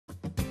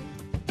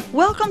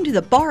Welcome to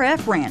the Bar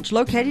F Ranch,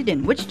 located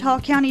in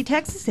Wichita County,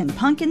 Texas, in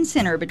Pumpkin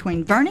Center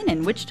between Vernon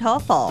and Wichita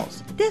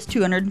Falls. This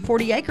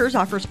 240 acres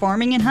offers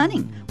farming and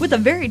hunting, with a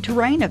varied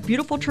terrain of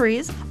beautiful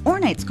trees,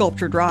 ornate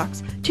sculptured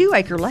rocks,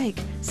 2-acre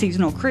lake,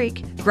 seasonal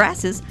creek,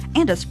 grasses,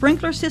 and a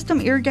sprinkler system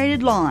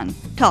irrigated lawn,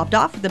 topped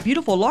off with a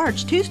beautiful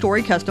large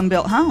 2-story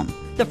custom-built home.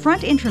 The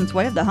front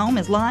entranceway of the home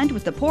is lined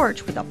with the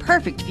porch with a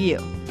perfect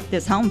view.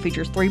 This home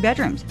features 3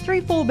 bedrooms,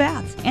 3 full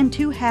baths, and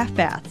 2 half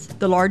baths.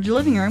 The large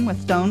living room with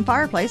stone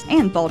fireplace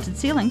and vaulted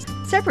ceilings,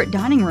 separate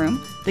dining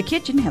room. The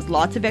kitchen has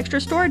lots of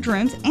extra storage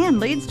rooms and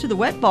leads to the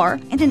wet bar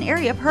and an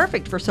area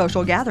perfect for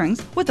social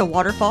gatherings with a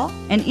waterfall,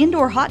 an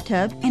indoor hot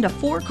tub, and a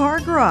 4-car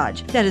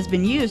garage that has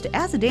been used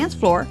as a dance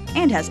floor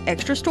and has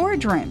extra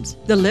storage rooms.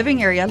 The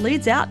living area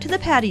leads out to the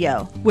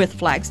patio with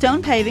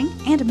flagstone paving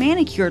and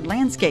manicured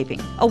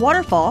landscaping, a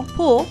waterfall,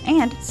 pool,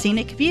 and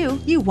scenic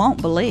view you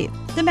won't believe.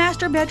 The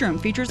master bedroom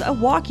features a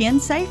walk-in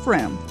safe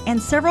room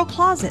and several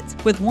closets,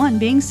 with one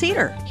being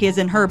cedar, his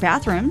and her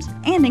bathrooms,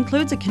 and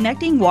includes a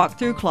connecting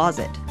walk-through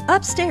closet.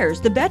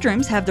 Upstairs, the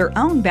bedrooms have their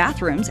own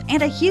bathrooms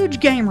and a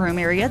huge game room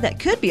area that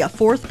could be a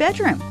 4th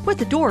bedroom,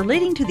 with a door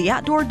leading to the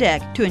outdoor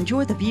deck to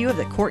enjoy the view of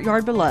the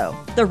courtyard below.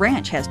 The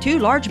ranch has 2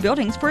 large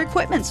buildings for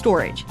equipment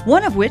storage,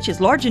 one of which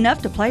is large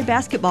enough to play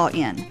basketball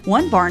in.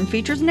 One barn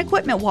features an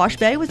equipment wash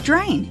bay with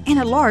drain and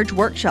a large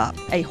workshop.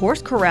 A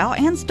horse corral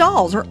and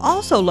stalls are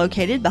also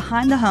located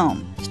behind the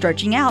home.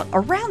 Stretching out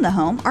around the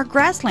home are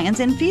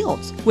grasslands and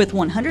fields, with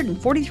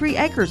 143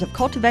 acres of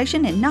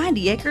cultivation and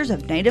 90 acres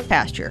of native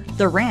pasture.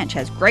 The ranch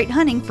has great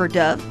hunting for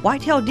dove,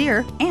 white-tailed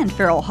deer, and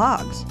feral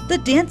hogs. The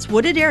dense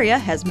wooded area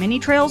has many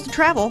trails to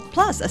travel,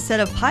 plus a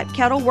set of pipe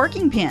cattle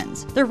working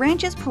pens. The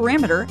ranch's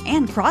perimeter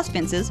and cross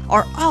fences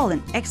are all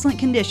in excellent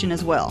condition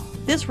as well.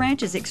 This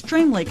ranch is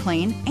extremely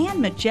clean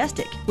and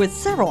majestic, with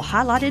several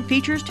highlighted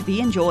features to be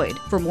enjoyed.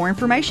 For more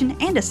information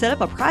and to set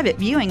up a private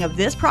viewing of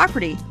this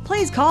property,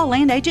 please call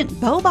land agent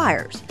Bo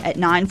Byers at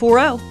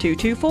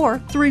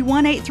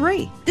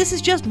 940-224-3183. This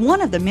is just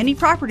one of the many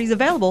properties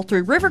available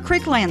through River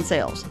Creek Land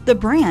Sales, the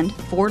brand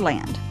for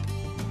land.